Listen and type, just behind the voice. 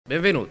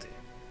Benvenuti!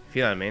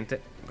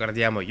 Finalmente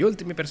guardiamo gli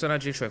ultimi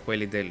personaggi, cioè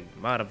quelli del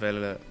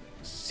Marvel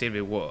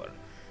Civil War.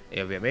 E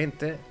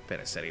ovviamente, per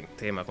essere in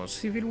tema con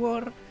Civil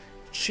War,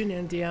 ce ne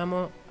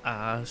andiamo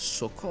a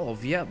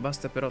Sokovia.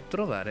 Basta però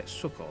trovare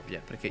Sokovia,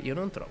 perché io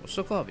non trovo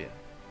Sokovia.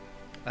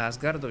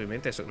 Asgard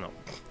ovviamente è no,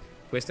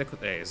 questo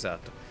è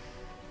esatto.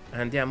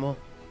 Andiamo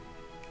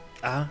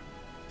a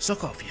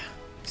Sokovia.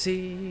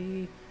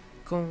 Sì,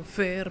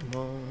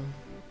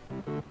 confermo.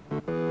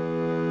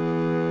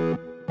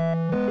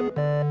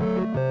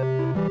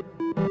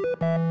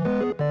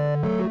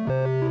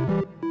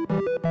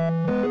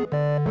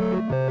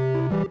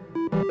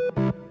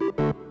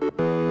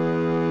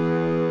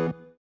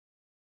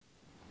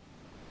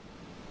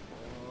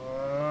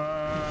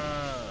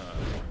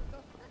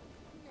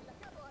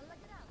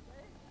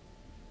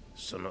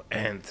 Sono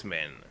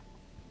Ant-Man,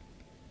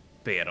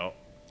 però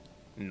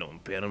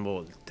non per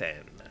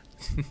Molten.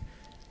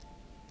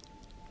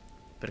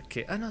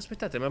 Perché? Ah no,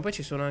 aspettate, ma poi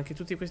ci sono anche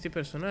tutti questi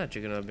personaggi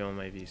che non abbiamo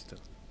mai visto,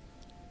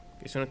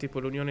 che sono tipo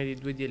l'unione di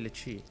due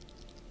DLC.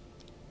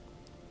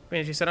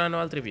 Quindi ci saranno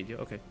altri video,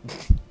 ok.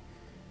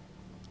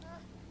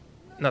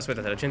 No,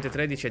 aspettate, la gente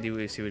 13 è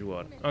di Civil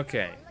War.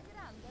 Ok.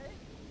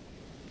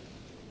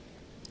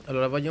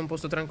 Allora voglio un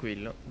posto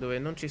tranquillo, dove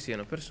non ci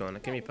siano persone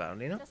che mi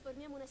parlino.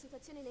 Trasformiamo una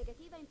situazione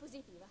negativa in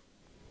positiva.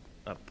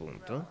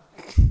 Appunto.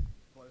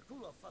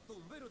 Qualcuno ha fatto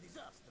un vero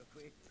disastro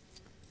qui.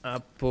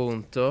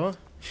 Appunto.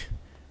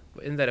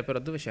 Vuoi andare però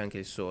dove c'è anche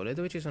il sole,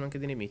 dove ci sono anche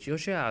dei nemici. O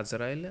c'è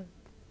Azrael.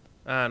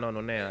 Ah no,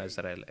 non è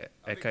Azrael,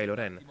 è Kylo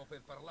Ren.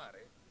 Per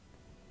parlare?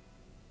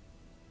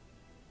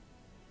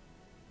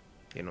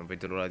 Io non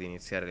vedo l'ora di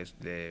iniziare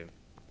le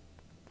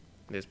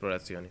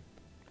esplorazioni.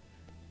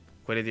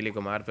 Quelle di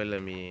Lego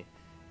Marvel mi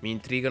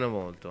intrigano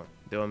molto,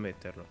 devo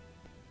ammetterlo.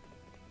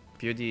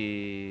 Più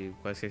di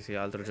qualsiasi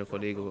altro gioco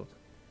Lego.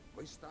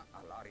 Questa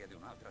ha l'aria di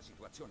un'altra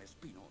situazione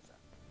spinosa.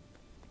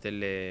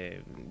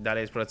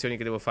 Dalle esplorazioni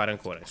che devo fare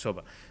ancora,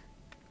 insomma.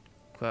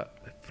 Qua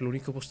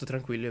l'unico posto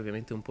tranquillo è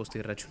ovviamente un posto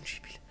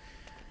irraggiungibile.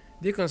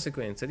 Di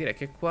conseguenza direi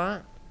che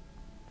qua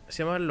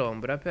siamo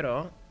all'ombra,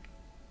 però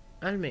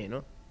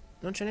almeno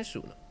non c'è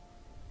nessuno.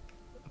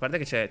 A parte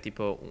che c'è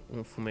tipo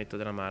un fumetto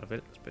della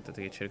Marvel.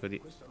 Aspettate che cerco di...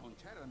 Questo non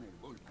c'era nel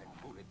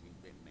bulletin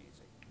del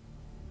mese.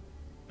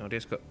 Non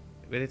riesco...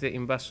 Vedete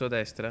in basso a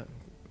destra?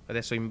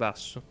 Adesso in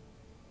basso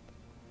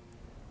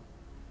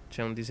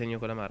c'è un disegno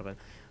con la Marvel.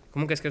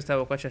 Comunque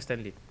scherzavo, qua c'è Stan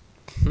Lee.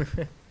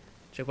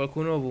 C'è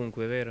qualcuno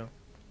ovunque, vero?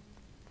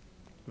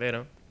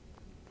 Vero?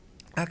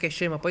 Ah, che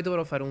scema, poi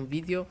dovrò fare un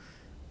video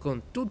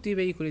con tutti i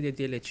veicoli dei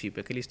DLC,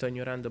 perché li sto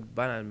ignorando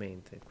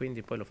banalmente.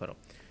 Quindi poi lo farò.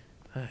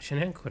 Ah, ce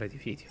n'è ancora di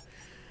video.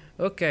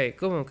 Ok,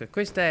 comunque,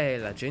 questa è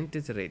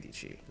l'agente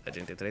 13.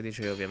 L'agente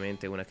 13 è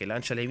ovviamente una che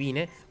lancia le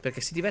mine,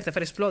 perché si diverte a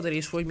far esplodere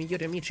i suoi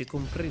migliori amici,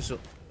 compreso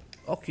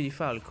Occhio di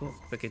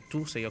Falco. Perché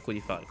tu sei Occhio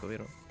di Falco,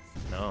 vero?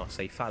 No,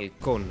 sei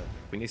Falcon.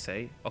 Quindi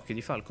sei Occhio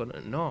di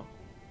Falcon? No.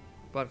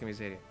 Porca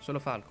miseria, solo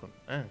Falcon.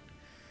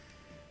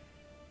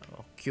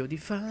 Occhio di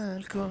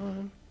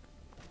Falcon.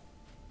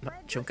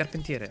 No, c'è un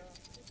carpentiere.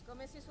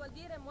 Come si suol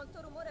dire,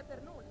 molto rumore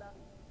per nulla.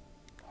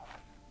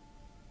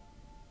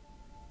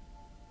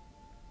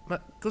 Ma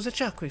cosa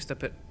c'ha questa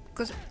per...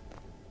 Cosa...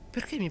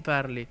 Perché mi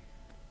parli?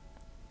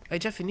 Hai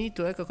già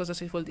finito? Ecco cosa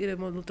si vuol dire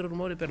molto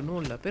rumore per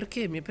nulla.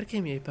 Perché mi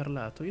hai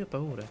parlato? Io ho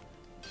paura.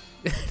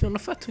 Non ho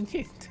fatto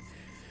niente.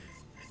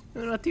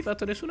 Non ho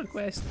attivato nessuna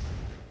quest.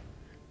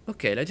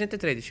 Ok, l'agente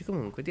 13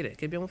 comunque direi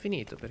che abbiamo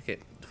finito, perché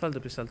fa il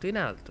doppio salto in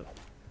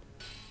alto.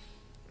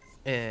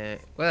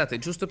 Guardate,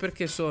 giusto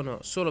perché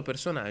sono solo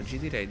personaggi,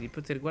 direi di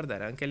poter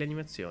guardare anche le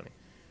animazioni.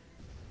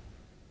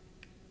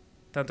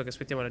 Tanto che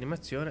aspettiamo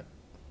l'animazione.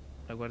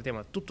 La guardiamo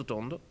a tutto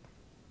tondo.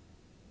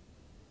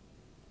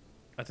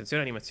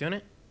 Attenzione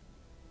animazione.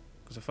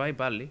 Cosa fai?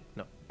 Balli?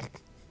 No.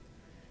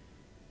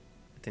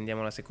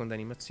 Attendiamo la seconda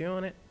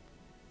animazione.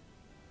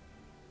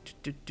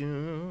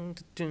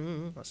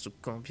 Ma su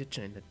compia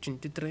c'è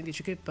l'agente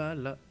 13 che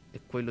balla.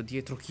 E quello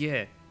dietro chi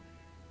è?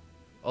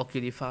 Occhio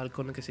di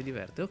Falcon che si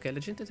diverte. Ok,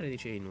 l'agente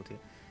 13 è inutile.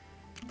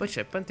 Poi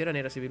c'è Pantera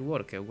Nera Civil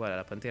War, che è uguale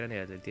alla Pantera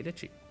Nera del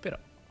DLC, però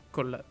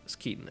con la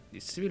skin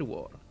di Civil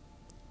War,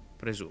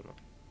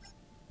 presumo.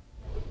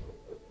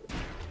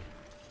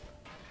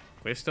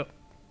 Questo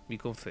mi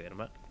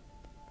conferma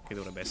che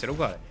dovrebbe essere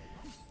uguale.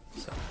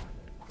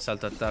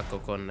 Salto attacco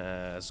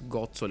con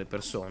sgozzo le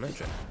persone,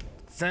 cioè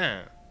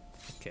zan.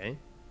 Ok.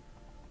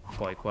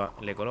 Poi qua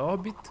leggo lo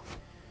Hobbit.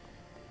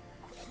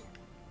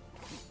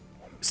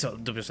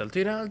 Doppio salto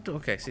in alto.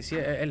 Ok, sì,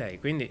 è lei.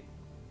 Quindi,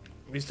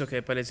 visto che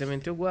è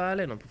palesemente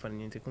uguale, non può fare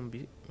niente con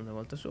B una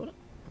volta sola.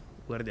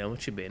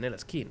 Guardiamoci bene la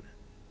skin,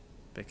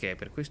 perché è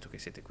per questo che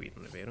siete qui,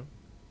 non è vero?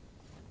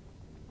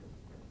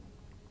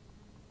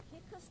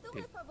 Che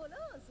costume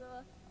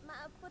favoloso!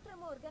 Ma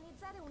potremmo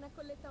organizzare una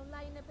colletta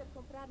online per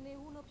comprarne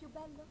uno più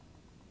bello?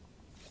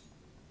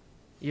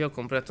 Io ho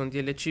comprato un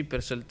DLC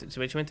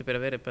semplicemente per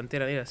avere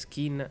Pantera Nera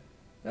skin.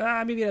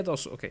 Ah, mi viene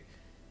addosso. Ok.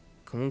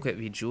 Comunque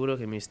vi giuro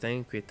che mi sta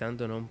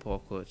inquietando non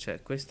poco.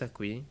 Cioè, questa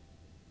qui,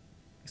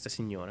 questa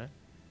signora,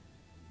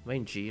 va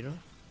in giro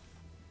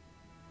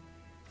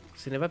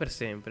Se ne va per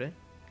sempre.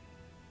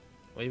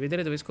 Voglio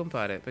vedere dove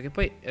scompare. Perché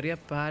poi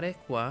riappare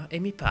qua e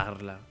mi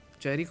parla.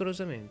 Cioè,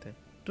 rigorosamente.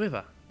 Dove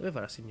va? Dove va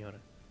la signora?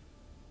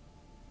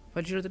 Fa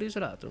il giro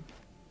dell'isolato?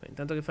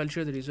 Intanto che fa il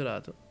giro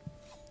dell'isolato,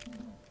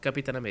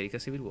 Capitan America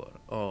Civil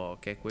War. Oh,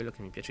 che è quello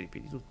che mi piace di più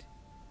di tutti.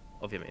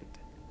 Ovviamente.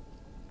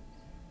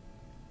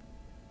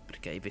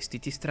 Perché ha i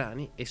vestiti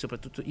strani e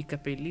soprattutto i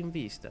capelli in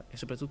vista. E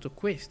soprattutto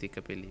questi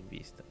capelli in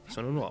vista.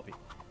 Sono nuovi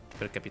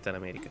per Capitan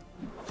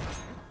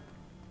America.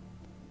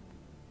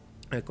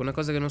 Ecco, una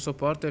cosa che non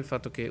sopporto è il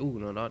fatto che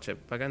uno, no? Cioè,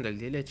 pagando il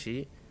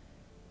DLC,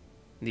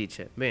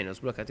 dice, bene, ho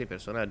sbloccato i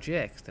personaggi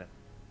extra.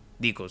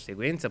 Di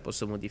conseguenza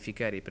posso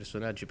modificare i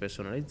personaggi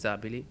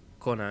personalizzabili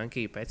con anche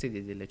i pezzi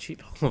di DLC?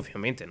 No,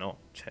 ovviamente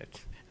no. Cioè,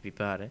 vi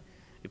pare?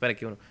 Vi pare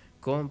che uno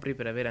compri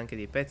per avere anche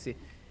dei pezzi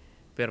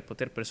per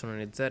poter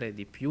personalizzare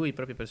di più i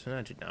propri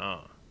personaggi?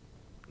 No,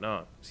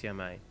 no, sia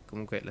mai.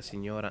 Comunque la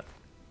signora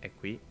è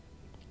qui,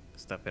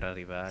 sta per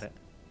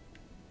arrivare.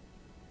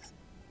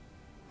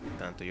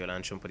 Intanto io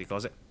lancio un po' di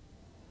cose.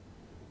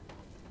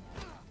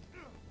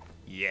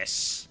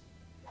 Yes!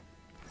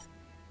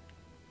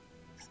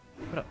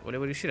 Però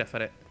volevo riuscire a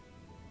fare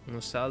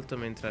un salto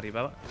mentre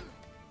arrivava.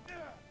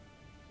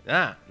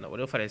 Ah, no,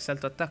 volevo fare il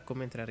salto attacco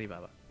mentre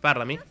arrivava.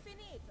 Parlami. Ho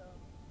finito.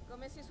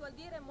 Come si suol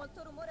dire,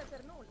 molto rumore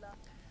per nulla.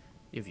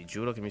 Io vi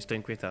giuro che mi sto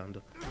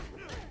inquietando.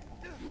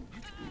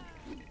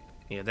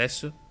 E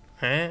adesso?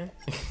 Eh?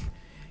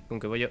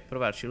 Comunque voglio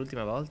provarci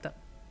l'ultima volta.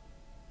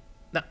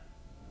 No.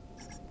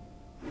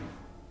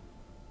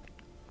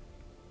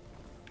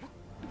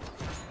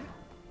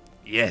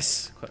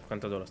 Yes!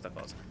 Quanto adoro sta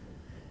cosa.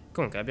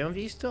 Comunque abbiamo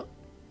visto.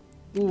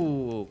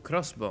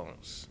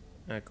 Crossbones.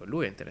 Ecco,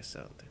 lui è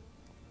interessante.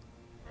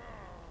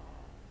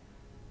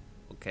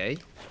 Ok.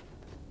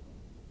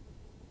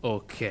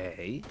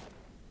 Ok.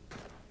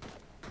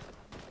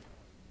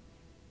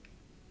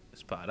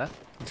 Spara.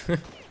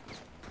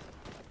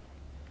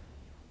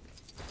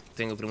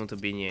 Tengo premuto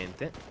B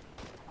niente.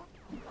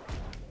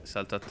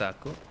 Salto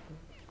attacco.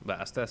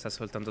 Basta, sta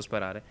soltanto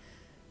sparare.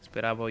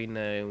 Speravo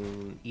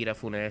in ira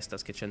funesta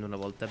schiacciando una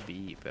volta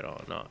B, però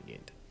no,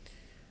 niente.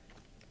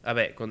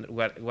 Vabbè,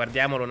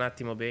 guardiamolo un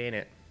attimo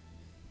bene.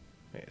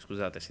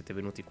 Scusate, siete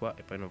venuti qua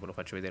e poi non ve lo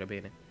faccio vedere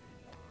bene.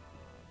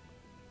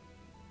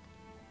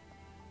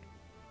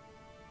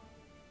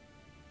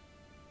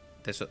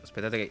 Adesso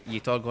aspettate che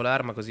gli tolgo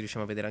l'arma così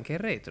riusciamo a vedere anche il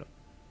retro.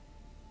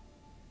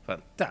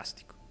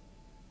 Fantastico.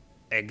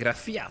 È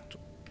graffiato.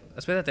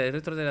 Aspettate, il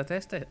retro della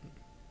testa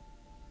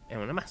è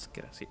una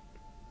maschera, sì.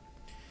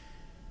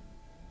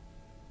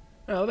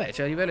 No, vabbè,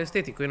 cioè a livello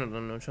estetico io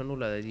non c'ho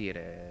nulla da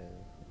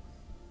dire.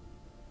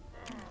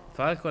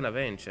 Falcon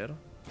Avenger?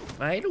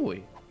 Ma è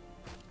lui?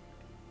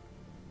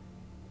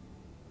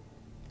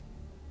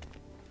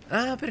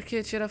 Ah,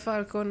 perché c'era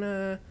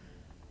Falcon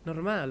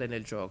normale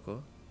nel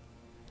gioco?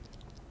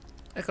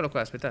 Eccolo qua,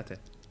 aspettate.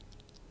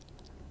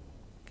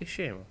 Che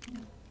scemo.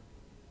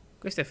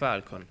 Questo è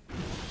Falcon.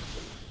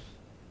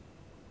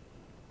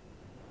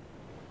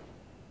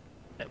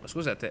 Ma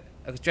scusate,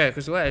 cioè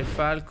questo qua è il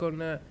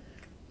Falcon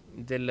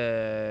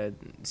del...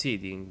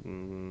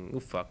 sì,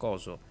 uffa,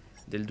 coso,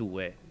 del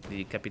 2,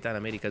 di Capitan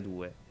America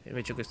 2. E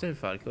invece questo è il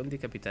Falcon di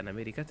Capitan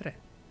America 3.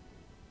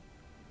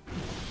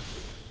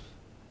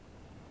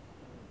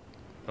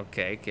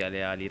 Ok, che ha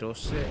le ali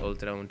rosse,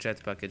 oltre a un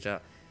jetpack già...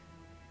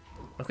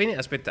 Ma quindi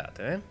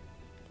aspettate,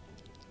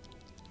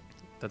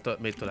 Tanto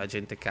metto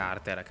l'agente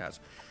Carter a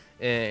caso.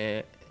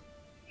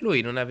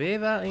 Lui non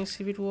aveva in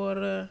Civil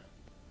War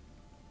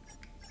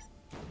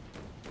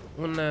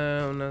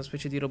una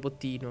specie di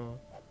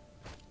robottino?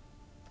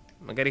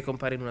 Magari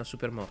compare in una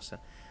super mossa.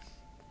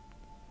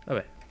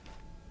 Vabbè.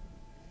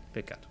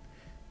 Peccato.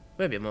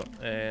 Poi abbiamo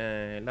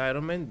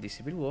l'Iron Man di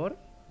Civil War,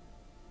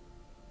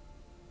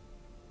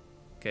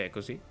 che è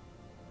così.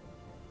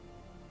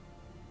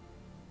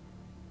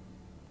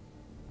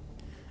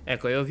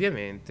 Ecco, e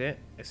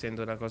ovviamente,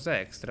 essendo una cosa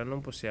extra,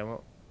 non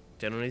possiamo...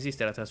 Cioè, non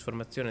esiste la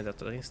trasformazione da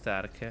Tony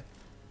Stark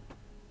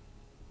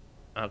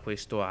a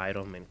questo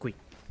Iron Man qui.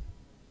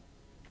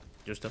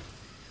 Giusto?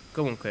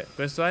 Comunque,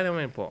 questo Iron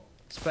Man può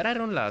sparare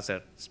un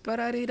laser,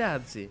 sparare i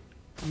razzi,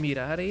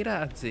 mirare i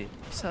razzi,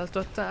 salto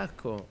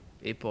attacco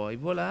e poi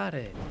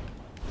volare.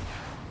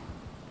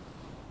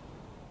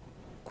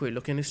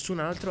 Quello che nessun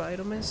altro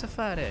Iron Man sa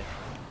fare.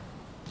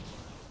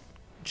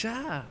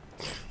 Già!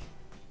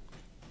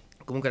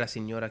 Comunque la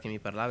signora che mi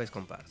parlava è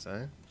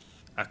scomparsa,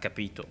 Ha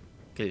capito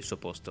che il suo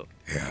posto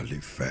è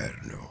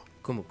all'inferno.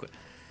 Comunque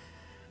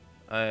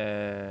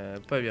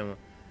poi abbiamo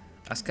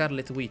a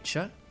Scarlet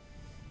Witch.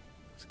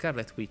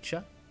 Scarlet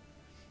Witch.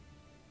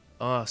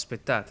 Oh,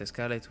 aspettate,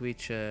 Scarlet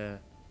Witch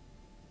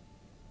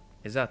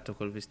esatto,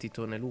 col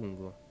vestitone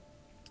lungo.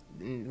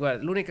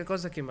 Guarda, l'unica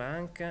cosa che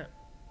manca...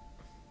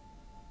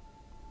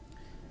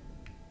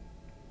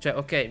 Cioè,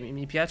 ok,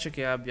 mi piace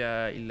che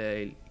abbia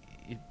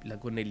la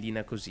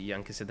gonnellina così,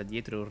 anche se da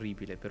dietro è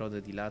orribile, però da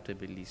di lato è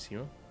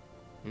bellissimo.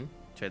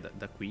 Cioè,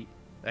 da qui,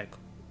 ecco,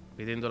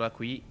 vedendola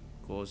qui,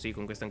 così,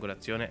 con questa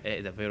angolazione,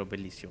 è davvero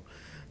bellissimo.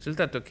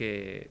 Soltanto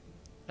che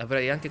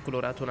avrei anche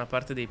colorato una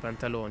parte dei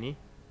pantaloni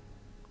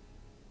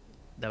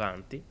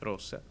davanti,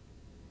 rossa,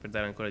 per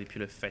dare ancora di più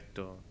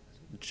l'effetto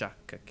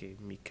giacca che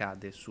mi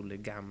cade sulle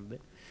gambe.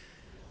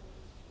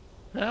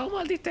 Ho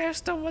mal di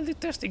testa,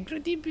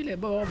 incredibile,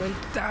 boh, il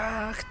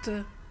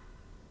tact.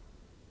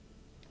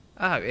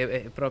 Ah,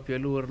 è proprio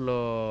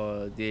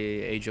l'urlo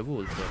di Age of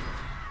Ultron.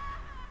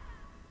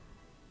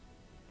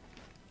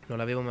 Non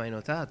l'avevo mai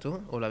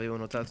notato? O l'avevo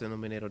notato e non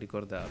me ne ero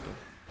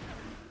ricordato?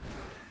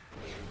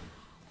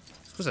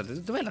 Scusate,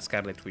 dov'è la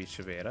Scarlet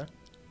Witch vera?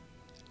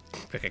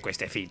 Perché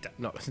questa è finta.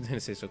 No,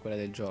 nel senso, quella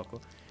del gioco.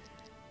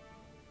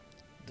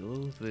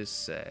 Dove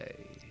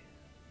sei?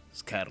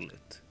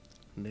 Scarlet.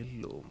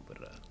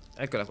 Nell'ombra.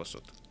 Eccola qua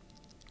sotto.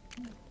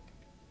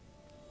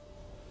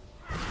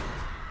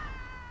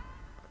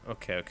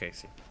 Ok, ok,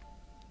 sì.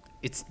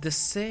 It's the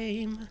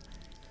same.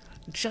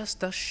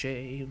 Just a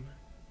shame.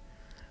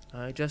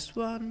 I just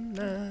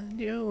wanna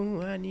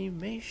new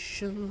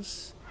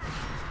animations.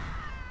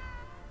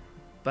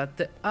 But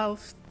the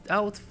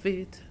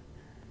outfit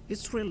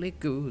is really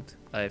good,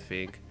 I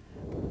think.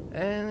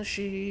 And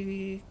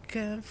she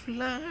can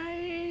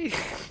fly.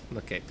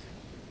 Ok.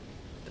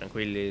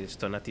 Tranquilli,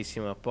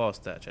 stonatissimo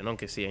apposta. Cioè, non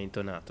che sia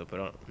intonato,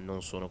 però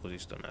non sono così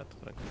stonato.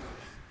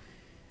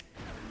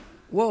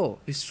 Wow,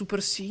 il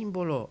super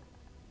simbolo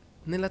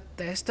nella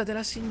testa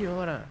della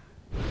signora.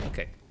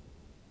 Ok.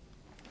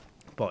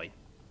 Poi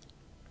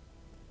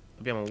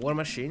abbiamo un War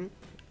Machine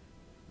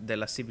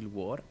della Civil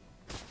War,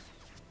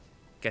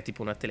 che è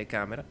tipo una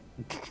telecamera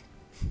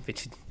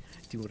invece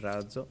di un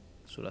razzo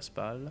sulla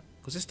spalla.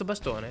 Cos'è sto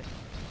bastone?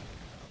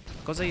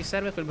 Cosa gli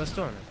serve quel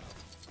bastone?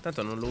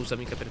 Tanto non lo usa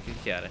mica per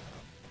picchiare.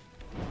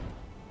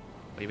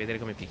 Voglio vedere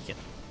come picchia.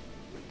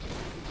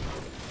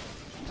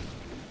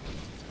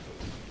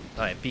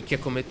 Vabbè, picchia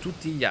come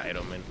tutti gli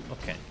Iron Man.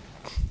 Ok.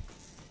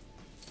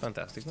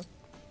 Fantastico.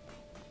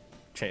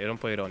 Cioè, era un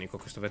po' ironico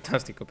questo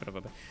fantastico, però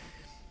vabbè.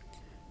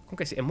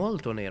 Comunque sì, è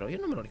molto nero. Io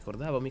non me lo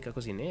ricordavo mica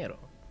così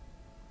nero.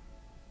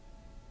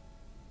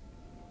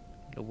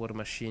 Lo War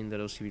Machine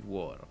dello Civil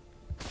War.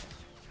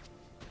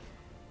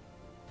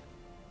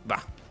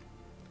 Va.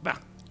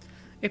 Va.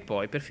 E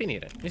poi, per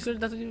finire, il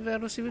soldato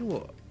d'inverno Civil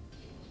War.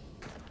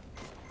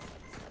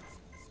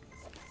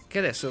 Che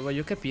adesso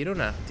voglio capire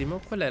un attimo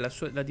qual è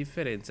la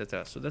differenza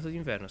tra soldato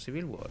d'inverno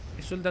Civil War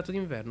e soldato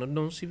d'inverno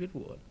non Civil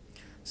War.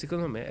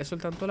 Secondo me è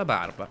soltanto la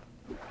barba.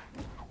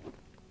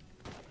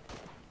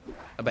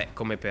 Vabbè,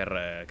 come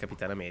per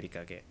Capitan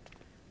America, che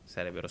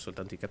sarebbero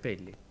soltanto i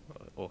capelli.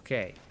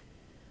 Ok.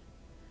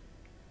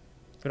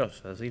 Però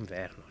soldato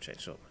d'inverno, cioè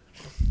insomma,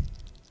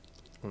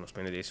 uno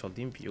spende dei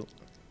soldi in più.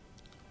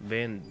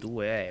 Ben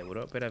 2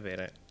 euro per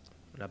avere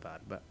la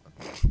barba.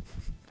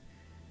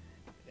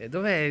 E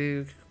dov'è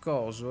il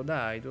coso?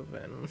 Dai,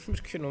 dov'è?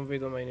 Perché non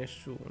vedo mai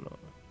nessuno?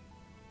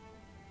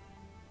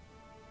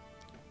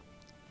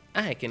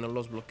 Ah, è che non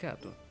l'ho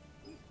sbloccato.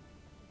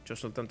 C'ho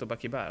soltanto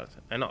Bucky Barnes.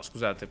 No,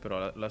 scusate,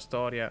 però la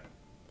storia...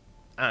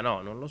 Ah,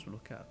 no, non l'ho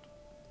sbloccato.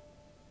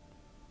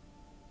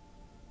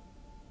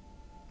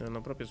 Non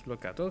ho proprio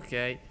sbloccato,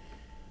 ok.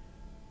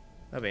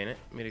 Va bene,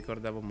 mi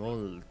ricordavo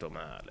molto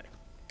male.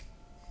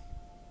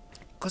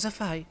 Cosa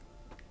fai?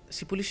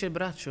 Si pulisce il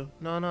braccio?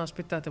 No, no,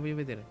 aspettate, voglio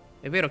vedere.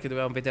 È vero che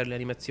dovevamo vedere le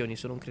animazioni,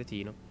 sono un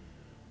cretino.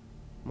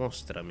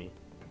 Mostrami.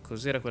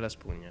 Cos'era quella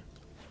spugna?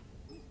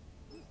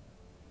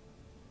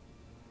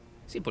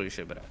 Si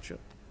pulisce il braccio.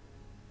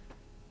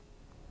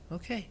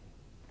 Ok.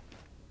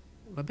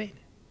 Va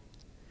bene.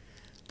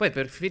 Poi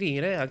per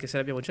finire, anche se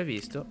l'abbiamo già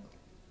visto,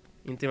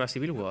 in tema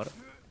Civil War,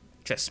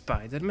 c'è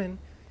Spider-Man.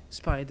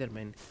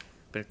 Spider-Man.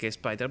 Perché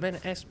Spider-Man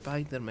è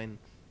Spider-Man.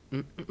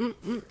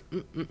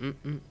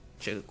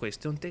 Cioè,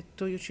 questo è un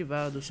tetto, io ci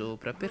vado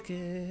sopra.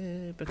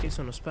 Perché? Perché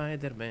sono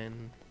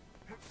Spider-Man.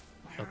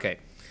 Ok.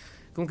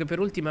 Comunque per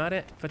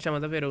ultimare facciamo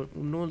davvero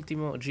un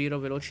ultimo giro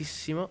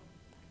velocissimo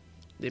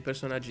dei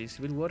personaggi di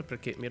Civil War,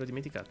 perché mi ero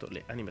dimenticato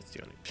le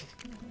animazioni.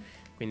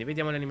 Quindi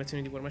vediamo le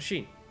animazioni di War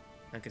Machine,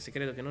 anche se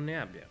credo che non ne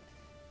abbia.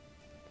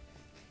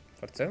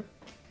 Forza?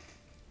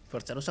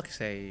 Forza, lo so che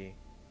sei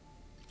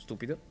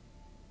stupido.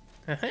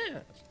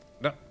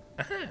 No.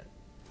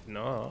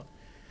 No.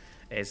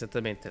 È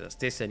esattamente la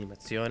stessa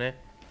animazione,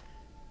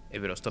 e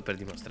ve lo sto per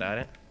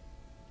dimostrare,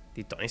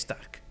 di Tony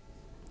Stark.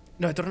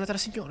 No, è tornata la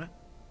signora.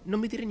 Non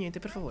mi dire niente,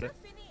 per favore. È già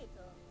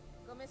finito.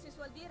 Come si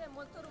suol dire,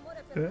 molto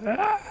rumore per...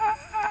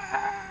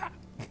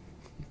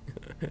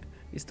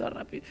 Mi sto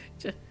rapido.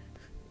 Cioè,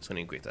 sono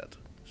inquietato.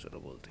 Sono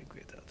molto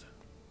inquietato.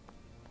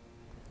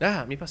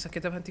 Ah, mi passa anche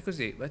davanti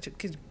così. Ma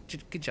che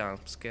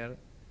jumpscare.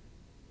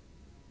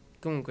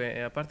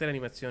 Comunque, a parte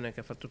l'animazione che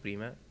ha fatto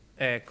prima,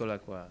 eccola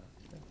qua.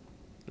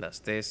 La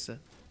stessa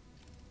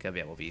che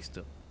abbiamo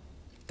visto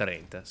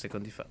 30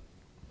 secondi fa.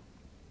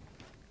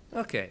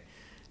 Ok.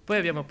 Poi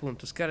abbiamo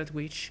appunto Scarlet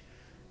Witch,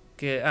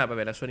 che... Ah,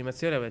 vabbè, la sua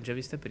animazione l'abbiamo già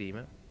vista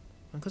prima.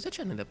 Ma cosa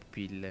c'è nelle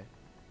pupille?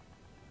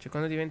 Cioè,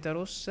 quando diventa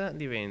rossa,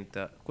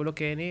 diventa... Quello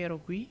che è nero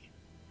qui,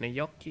 negli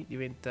occhi,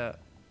 diventa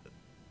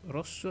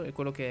rosso, e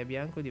quello che è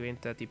bianco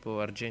diventa tipo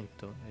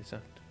argento.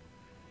 Esatto.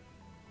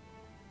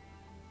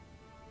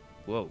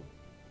 Wow.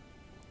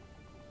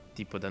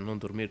 Tipo da non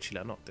dormirci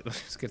la notte.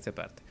 Scherzi a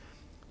parte.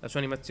 La sua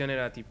animazione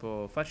era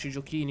tipo, facci i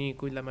giochini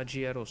con la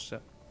magia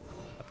rossa.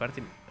 A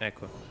parte,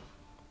 ecco.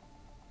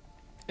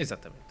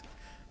 Esattamente.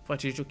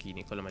 Facci i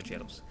giochini con la magia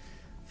rossa.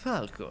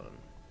 Falcon.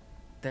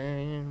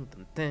 Tan,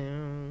 tan,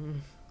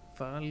 tan.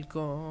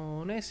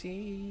 Falcone,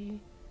 sì.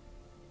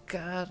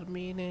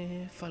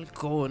 Carmine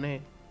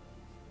Falcone.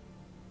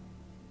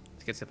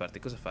 Scherzi a parte,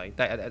 cosa fai?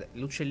 Dai,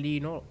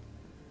 l'uccellino,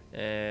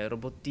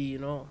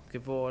 robottino che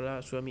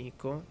vola, suo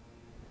amico,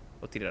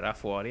 lo tirerà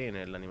fuori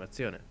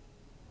nell'animazione.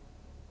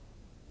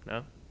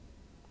 No?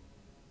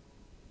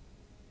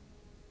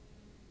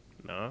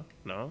 No?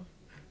 No?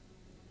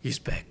 He's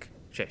back.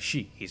 Cioè,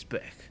 she is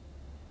back.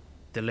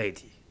 The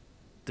lady.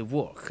 The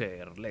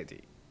worker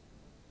lady.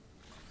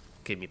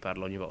 Che mi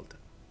parla ogni volta.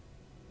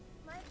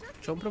 Ma è già C'ho un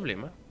finito.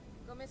 problema?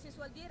 Come si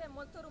suol dire,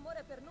 molto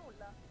rumore per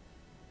nulla.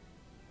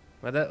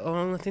 Guarda, ho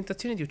una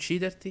tentazione di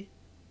ucciderti.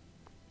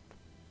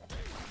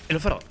 E lo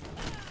farò.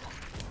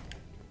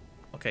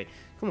 Ok.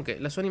 Comunque,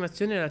 la sua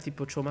animazione era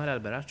tipo c'ho male al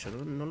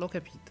braccio. Non l'ho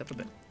capita,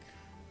 vabbè.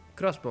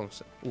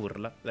 Crossbones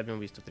urla, l'abbiamo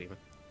visto prima.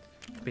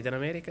 Capitan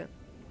America.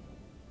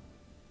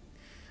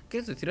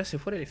 Credo tirasse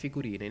fuori le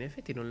figurine. In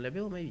effetti non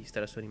l'avevo mai vista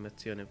la sua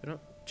animazione, però.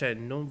 Cioè,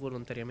 non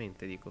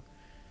volontariamente, dico.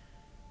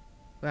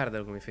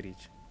 Guardalo come è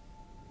felice.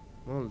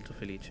 Molto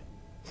felice.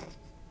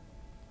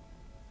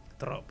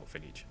 Troppo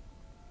felice.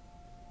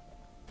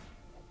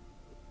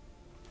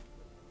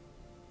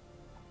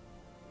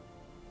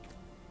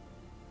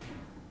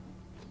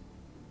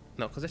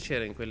 No, cosa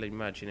c'era in quella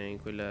immagine,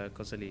 in quella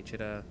cosa lì?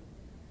 C'era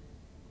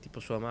tipo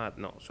sua madre.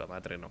 No, sua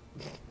madre no.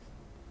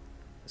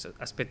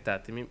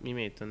 Aspettate, mi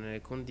metto nelle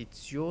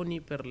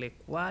condizioni per le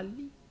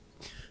quali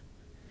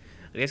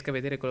riesco a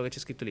vedere quello che c'è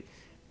scritto lì.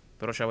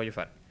 Però ce la voglio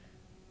fare.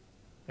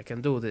 I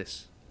can do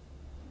this.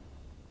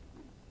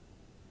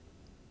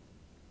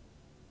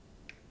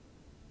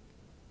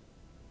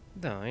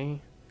 Dai.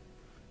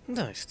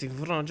 Dai,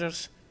 Steve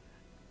Rogers.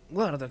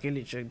 Guarda che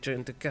lì c'è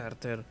gente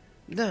Carter.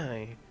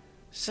 Dai.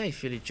 Sei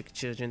felice che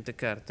c'è gente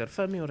Carter?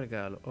 Fammi un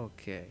regalo.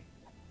 Ok.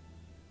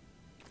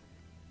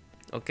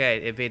 Ok,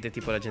 e vede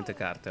tipo la gente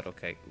Carter,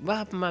 ok.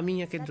 Mamma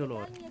mia, che State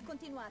dolore. calmi e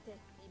continuate,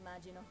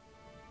 immagino.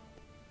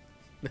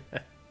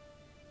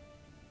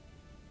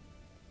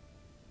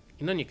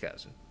 In ogni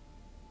caso,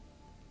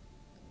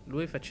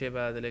 lui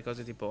faceva delle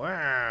cose tipo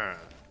 "Ah!"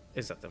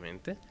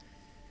 Esattamente.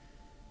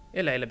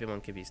 E lei l'abbiamo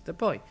anche vista.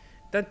 Poi,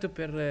 tanto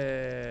per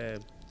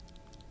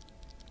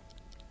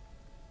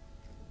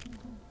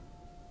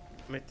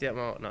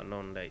mettiamo, no,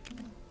 non lei.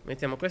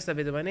 Mettiamo questa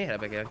vedova nera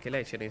perché anche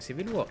lei c'era in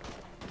Civil War.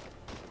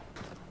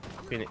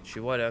 Quindi ci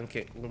vuole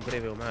anche un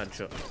breve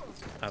omaggio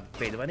a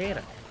vedova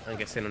nera,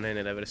 anche se non è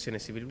nella versione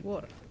Civil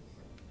War.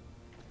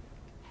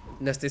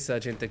 La stessa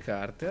agente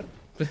Carter.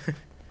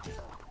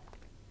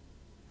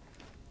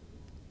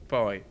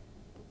 Poi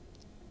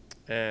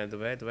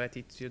dov'è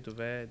tizio?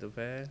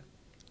 Dov'è?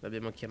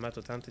 L'abbiamo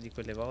chiamato tante di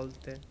quelle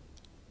volte.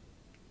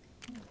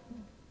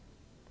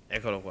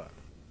 Eccolo qua.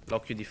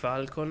 L'occhio di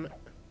Falcon.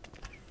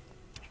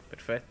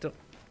 Perfetto.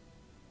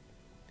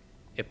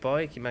 E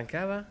poi chi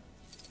mancava?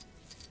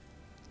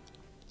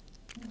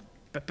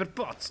 Pepper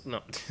Potts.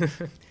 No.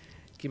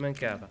 Chi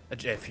mancava?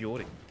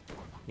 Fury.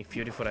 Nick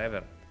Fury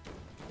Forever.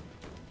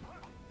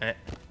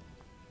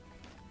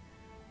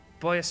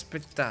 Poi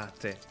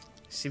aspettate.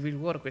 Civil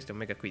War, questo è un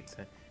mega quiz.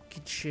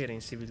 Chi c'era in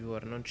Civil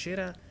War? Non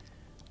c'era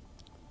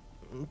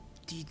un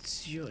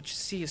tizio.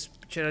 Sì,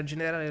 c'era il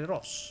generale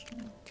Ross.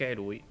 Che è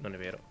lui, non è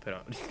vero,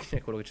 però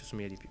è quello che ci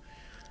assomiglia di più.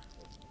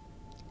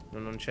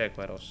 Non c'è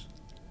qua Ross.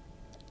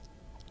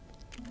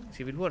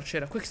 Civil War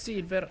c'era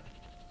Quicksilver.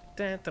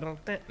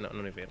 No,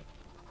 non è vero.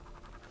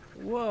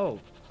 Wow.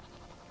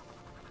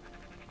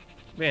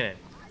 Bene.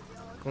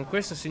 Con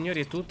questo,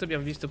 signori, è tutto.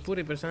 Abbiamo visto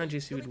pure i personaggi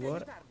di Civil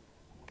War.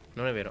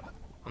 Non è vero.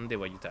 Non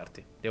devo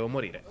aiutarti. Devo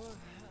morire.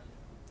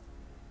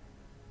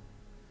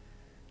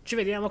 Ci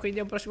vediamo quindi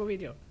a un prossimo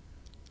video.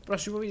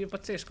 Prossimo video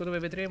pazzesco dove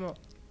vedremo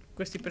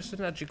questi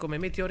personaggi come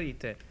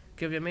meteorite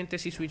che ovviamente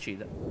si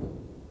suicida.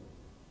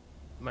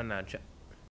 Mannaggia.